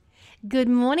Good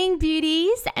morning,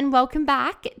 beauties, and welcome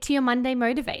back to your Monday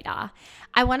Motivator.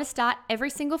 I want to start every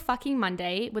single fucking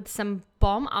Monday with some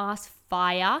bomb-ass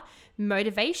fire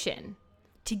motivation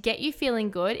to get you feeling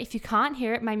good. If you can't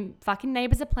hear it, my fucking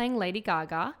neighbors are playing Lady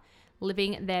Gaga,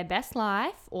 living their best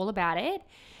life, all about it.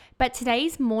 But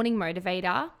today's morning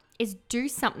motivator is do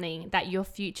something that your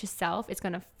future self is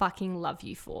going to fucking love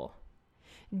you for.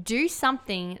 Do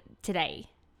something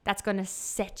today that's going to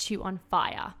set you on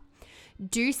fire.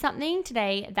 Do something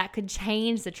today that could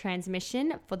change the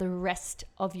transmission for the rest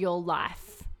of your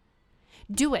life.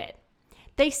 Do it.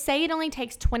 They say it only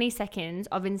takes 20 seconds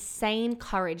of insane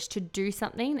courage to do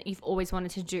something that you've always wanted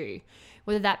to do,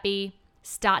 whether that be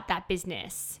start that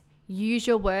business, use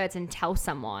your words and tell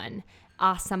someone,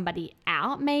 ask somebody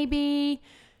out maybe.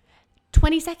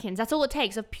 20 seconds, that's all it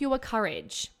takes of pure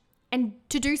courage. And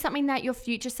to do something that your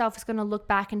future self is going to look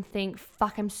back and think,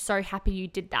 fuck, I'm so happy you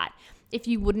did that. If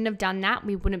you wouldn't have done that,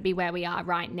 we wouldn't be where we are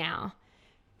right now.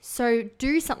 So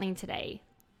do something today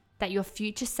that your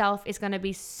future self is going to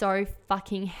be so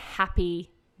fucking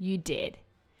happy you did.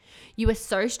 You are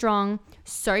so strong,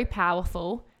 so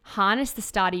powerful. Harness the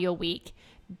start of your week.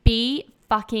 Be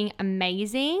fucking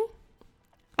amazing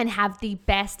and have the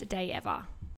best day ever.